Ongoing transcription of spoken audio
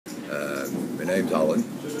name's Allan.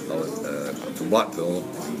 I'm from Blackpool,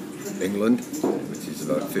 England, which is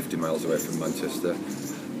about 50 miles away from Manchester.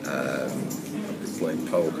 I've been playing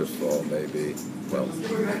poker for maybe, well,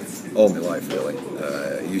 all my life really.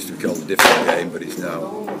 It used to be called a different game, but it's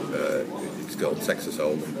now, it's called Texas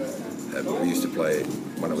Hold'em. We used to play it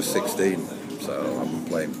when I was 16, so I've been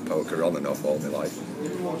playing poker on and off all my life.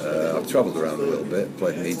 I've travelled around a little bit,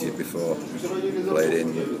 played in Egypt before, played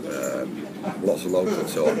in lots of local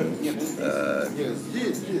tournaments,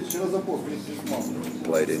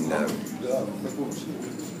 played in,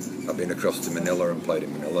 I've been across to Manila and played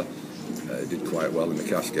in Manila, did quite well in the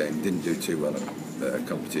cash game, didn't do too well at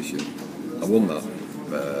competition. I won that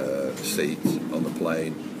seat on the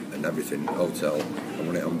plane and everything, hotel. I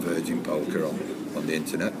won it on Virgin Poker on the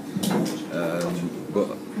internet.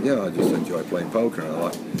 But yeah, I just enjoy playing poker,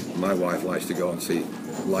 and my wife likes to go and see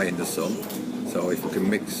Lie in the Sun. So if we can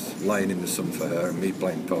mix lying in the sun for her and me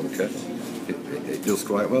playing poker, it does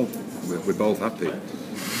quite well. We're both happy.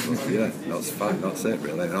 But yeah, that's fine. That's it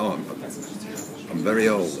really. No, I'm very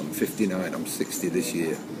old. I'm 59. I'm 60 this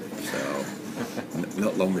year. So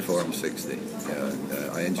not long before I'm 60.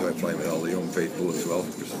 Yeah, I enjoy playing with all the young people as well.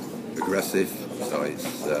 It's aggressive, so it's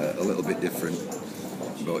a little bit different.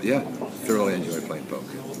 But yeah, thoroughly enjoy playing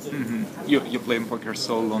poker. Mm-hmm. You playing poker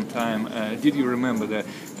so long time. Did you remember the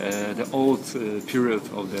old period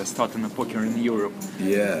of the starting of poker in Europe?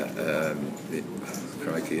 Yeah, it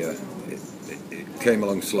came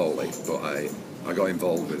along slowly, but I got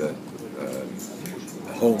involved with a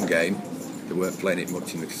home game. They weren't playing it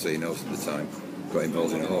much in the casinos at the time. Got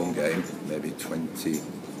involved in a home game maybe 20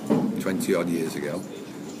 odd years ago,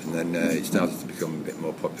 and then it started to become a bit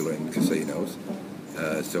more popular in the casinos.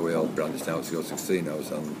 So we all branched out to go to casinos,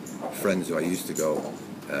 and friends who I used to go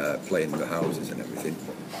play in the houses and everything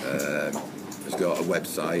has got a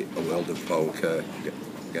website, a World of Poker,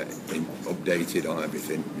 get updated on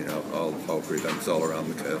everything, you know, all the poker events all around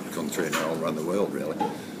the country and all around the world really.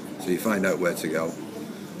 So you find out where to go.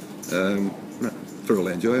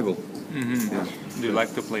 Thoroughly enjoyable. Mm-hmm. Yeah. Do you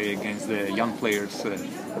like to play against the young players?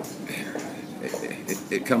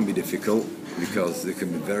 It can be difficult because they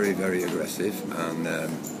can be very, very aggressive, and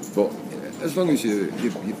but as long as you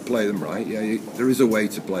play them right, yeah, there is a way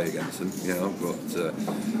to play against them, you know. But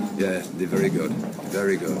yeah, they're very good,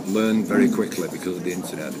 very good. Learn very quickly because of the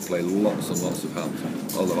internet. They play lots and lots of hands.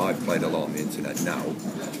 Although I've played a lot on the internet now,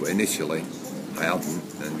 but initially I hadn't,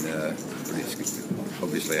 and but it's,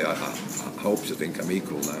 obviously I hope to think I'm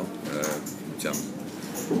equal now, which I'm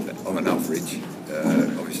on an average.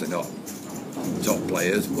 Obviously not top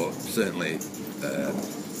players, but certainly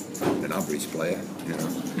an average player, you know.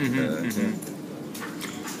 Mm-hmm.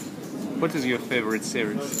 What is your favorite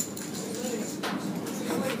series?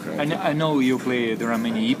 I know you play. There are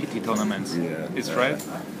many EPT tournaments. Yeah, is right.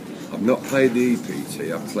 I've not played the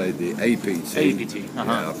EPT. I've played the APT. APT.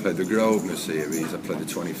 Yeah, I've played the Grosvenor series. I've played the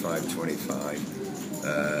 25-25.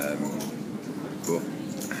 But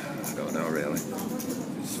I don't know really.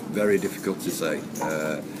 It's very difficult to say.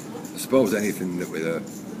 I suppose anything that with a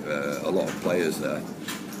lot of players there,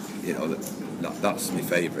 you know, that's my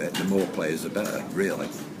favourite. The more players, the better, really.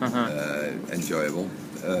 Enjoyable.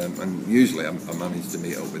 And usually I manage to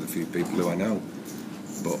meet up with a few people who I know.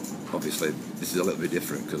 But obviously this is a little bit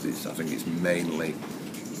different because I think it's mainly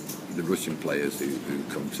the Russian players who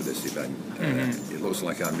come to this event. It looks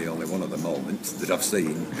like I'm the only one at the moment that I've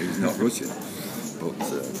seen who's not Russian. But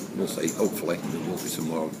we'll see. Hopefully there will be some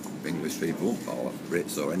more English people or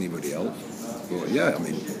Brits or anybody else. But yeah, I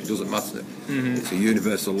mean, it doesn't matter. It's a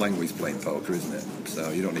universal language playing poker, isn't it?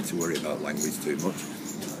 So you don't need to worry about language too much.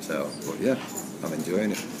 So, but yeah, I'm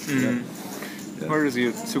enjoying it. Yeah. Where is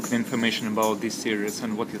you took the information about this series,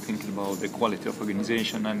 and what you think about the quality of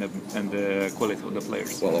organization and the quality of the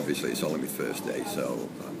players? Well, obviously it's only my first day, so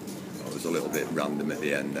I was a little bit random at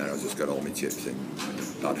the end there. I just got all my chips in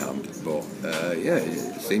bad hand, but yeah,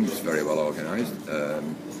 it seems very well organised.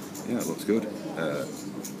 Yeah, it looks good. I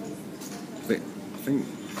think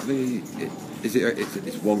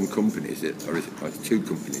it's one company, is it, or is it two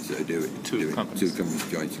companies that are doing it? Two companies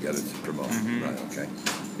joined together to promote. Right, okay.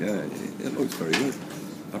 Yeah, it looks very good.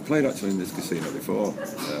 I played actually in this casino before. I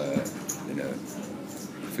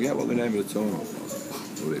forget what the name of the tournament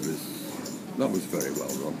was, but that was very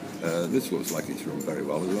well run. This looks like it's run very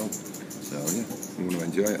well as well. So yeah, I'm going to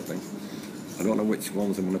enjoy it, I think. I don't know which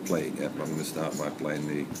ones I'm going to play yet, but I'm going to start by playing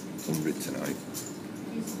the 100 tonight.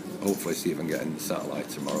 Hopefully see if I can get in the satellite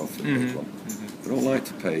tomorrow for the big one. I don't like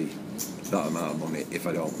to pay that amount of money if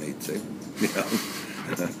I don't need to. You know?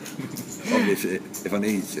 Obviously, if I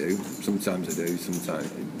need to, sometimes I do,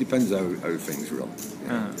 sometimes it depends how things run.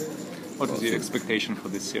 What is your expectation for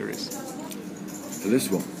this series? For this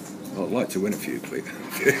one, well, I'd like to win a few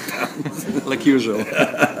pounds. Like usual.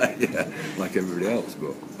 Yeah, like everybody else.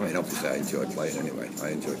 But I mean, obviously, I enjoy playing anyway. I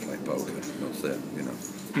enjoy playing poker. That's it, you know.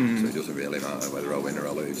 So it doesn't really matter whether I win or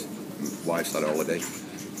I lose. Wife's had a holiday,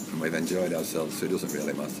 and we've enjoyed ourselves, so it doesn't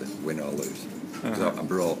really matter, win or lose. So I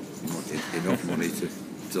brought enough money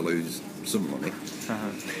to lose some money.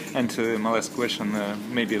 And my last question,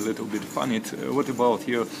 maybe a little bit funny. What about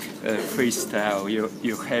your face style, your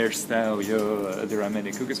hairstyle? There are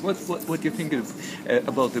many cookies. What do you think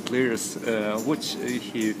about the players? What's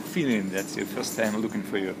he feeling that's your first time looking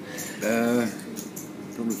for you?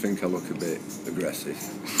 Probably think I look a bit aggressive.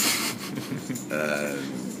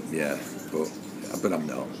 Yeah, but I'm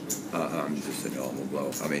not. I'm just a normal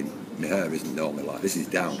bloke. I mean, my hair isn't normally like this. Is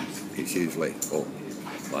down. It's usually up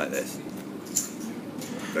like this.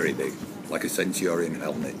 Very big, like a Centurion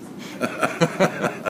helmet.